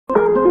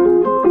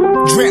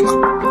grandma.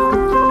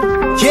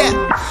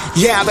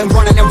 Yeah, I've been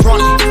running and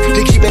running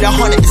to keep it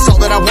 100, it's all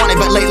that I wanted.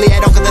 But lately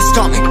I don't get the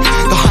stomach.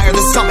 The higher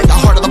the summit, the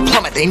harder the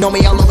plummet. They know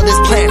me all over this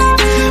planet.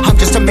 I'm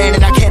just a man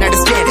and I can't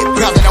understand it.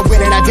 Proud that I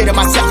win and I did it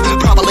myself.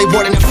 Probably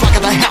wouldn't if I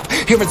got the help.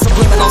 Hearing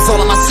subliminals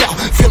all on myself.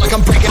 Feel like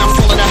I'm breaking, I'm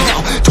falling to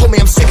hell. Told me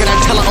I'm sick and I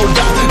tell her, oh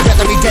no.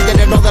 Rather be dead than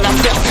to know that I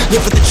fell.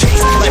 Live for the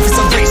chase, life is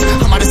a race.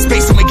 I'm out of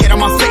space, I'ma get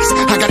on my face.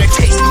 I got a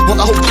taste, well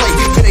the whole plate.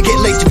 Finna get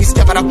laced if you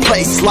step out of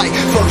place. Like,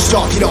 first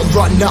off, you don't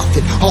run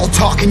nothing. All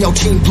talk and your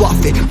team bluff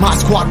it. My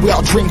squad, we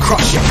all dream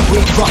crushing.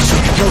 We ain't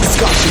rushing, no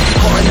discussion.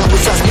 All I know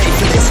is I was made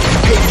for this.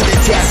 Paid for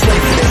this, yeah,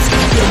 slave for this.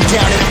 Get them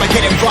down and I'ma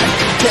get it right.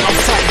 Get on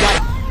sight like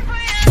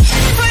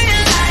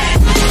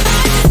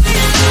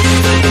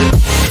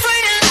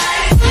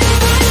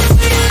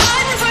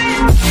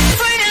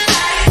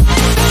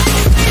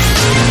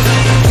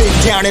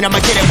down and I'ma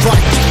get it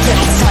right. Get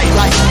on sight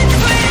like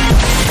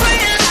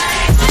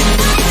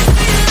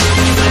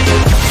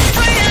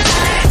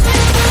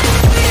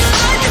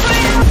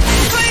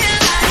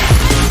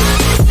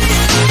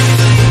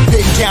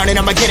big down and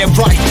I'ma get it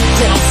right.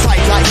 Get on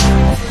sight like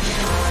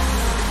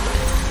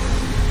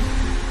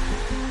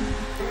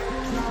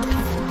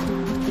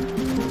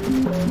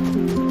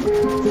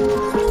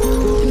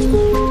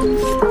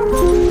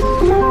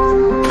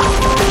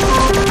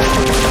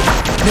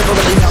never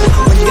really know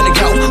when you're gonna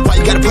go. Why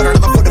you gotta put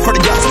another foot in front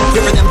of yours?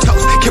 Carry them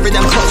toes, carry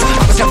them close.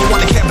 I was never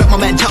one to care about my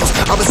mentos.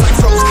 I was like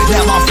froze,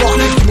 now I'm on floor.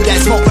 Give me that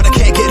smoke, but I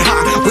can't get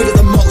high. We do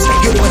the most,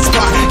 you to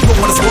inspire. You don't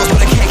wanna spoil,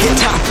 but I can't get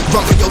tired.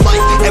 Run for your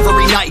life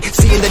every night.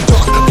 See in the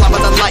dark, blind by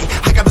the light.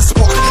 I got the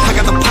spark, I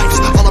got the pipes.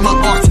 All of my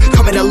arts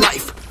coming to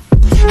life.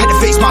 Had to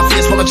face my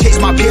fears while I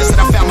chased my peers, and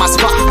I found my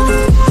spot.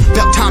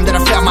 About time that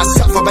I found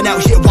myself. I've been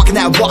out here walking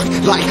that walk.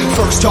 Like,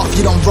 first off,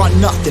 you don't run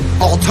nothing.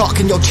 All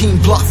talking, your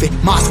team bluffing.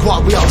 My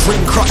squad, we all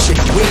dream crushing.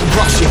 We ain't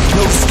rushing,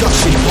 no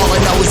discussion. All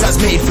I know is I was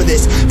made for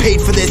this.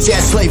 Paid for this,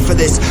 yeah, slave for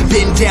this.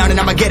 Been down and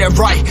I'ma get it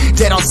right.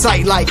 Dead on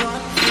sight like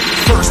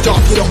first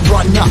off, you don't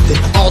run nothing.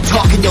 All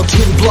talking, your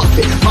team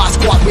bluffing. My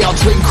squad, we all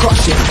dream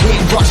crushing. We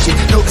ain't rushing,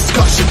 no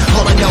discussion.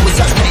 All I know is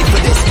I was made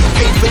for this.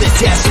 Paid for this,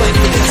 yeah, slave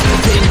for this.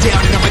 Been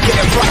down and I'ma get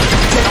it right.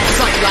 Dead on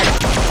sight like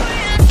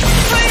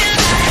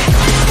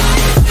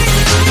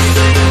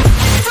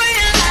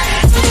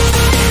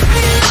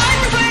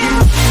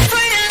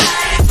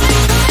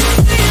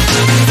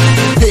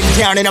big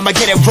down and I'ma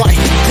get it right.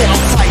 Dead on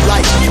sight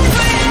like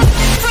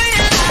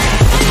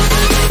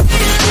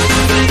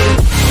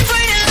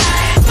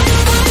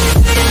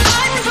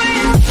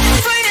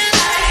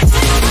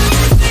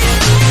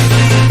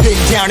big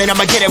down and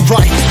I'ma get it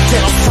right.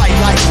 Dead on sight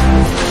like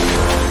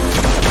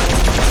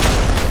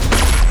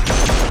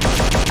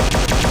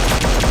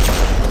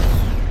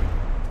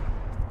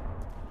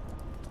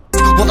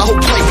the whole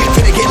plate,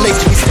 finna get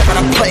laced if we step out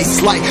of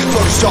place. Like,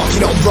 first off, you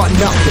don't run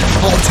nothing.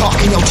 All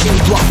talking, your team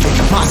bluffing.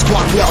 My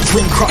squad, we all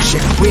dream crushing.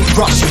 We ain't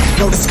rushing,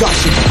 no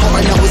discussion. All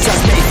I know is I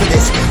was made for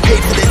this.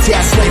 Paid for this,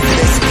 yeah, slave for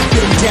this.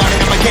 Get them down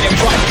and I'ma get it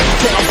right.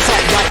 Get on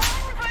sight like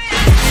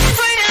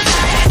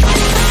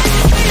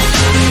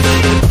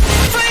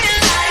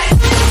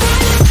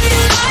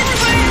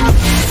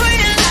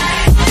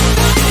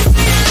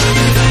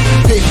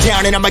big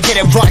down and I'ma get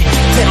it right.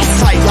 Get on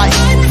sight like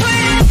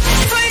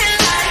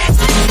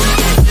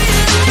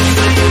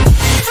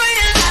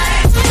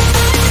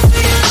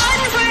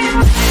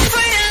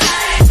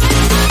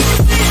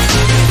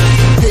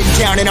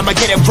down and I'ma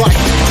get it right.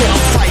 Get on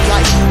sight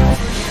like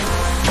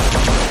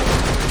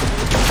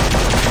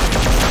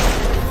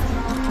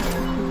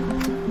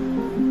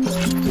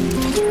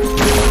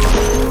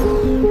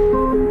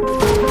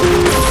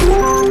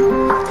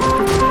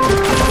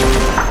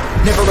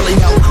never really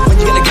know when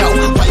you're gonna go.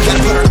 Why you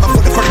gotta put another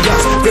foot in front of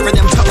yours? Bury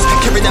them toes,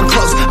 carry them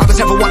close. I was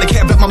never one to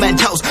care about my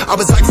mentos. I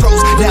was like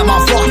froze, now I'm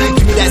on floor.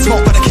 Give me that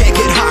smoke, but I can't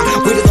get high.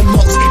 We do the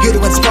most, you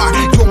to inspire.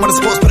 You don't wanna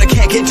sports, but I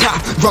can't get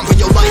tired. Run for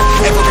your life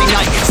every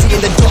night. See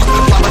in the dark,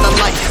 blind by the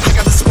light. I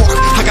got the spark,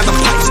 I got the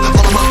pipes.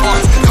 All of my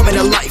arts coming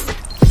to life.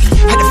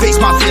 Had to face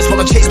my fears while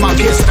I chased my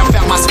peers, and I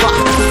found my spot.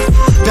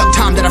 About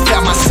time that I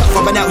found myself.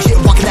 I've been out here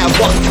walking that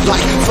walk.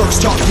 Like,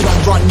 first off, you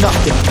don't run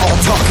nothing. All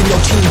talking, your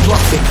team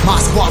bluffing. My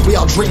squad, we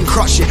all dream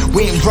crushing.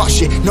 We ain't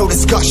rushing, no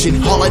discussion.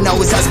 All I know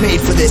is I was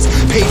made for this.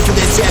 Paid for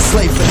this, yeah,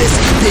 slave for this.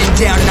 Been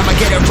down and I'ma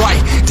get it right.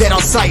 Dead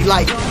on sight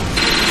like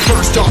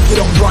first off, you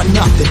don't run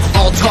nothing.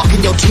 All talking,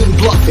 your team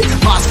bluffing.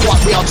 My squad,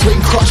 we all dream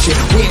crushing.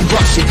 We ain't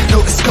rushing,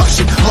 no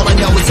discussion. All I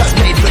know is I was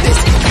made for this.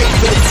 Paid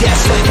for this, yeah,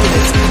 slave for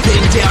this.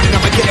 Been down and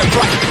I'ma get it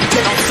right.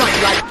 Dead on sight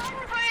like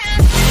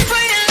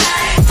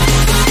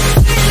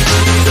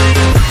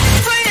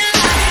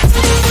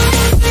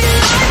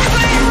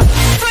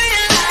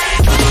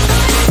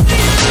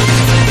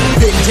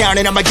been down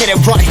and I'ma get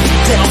it right.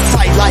 Dead on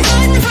sight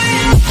like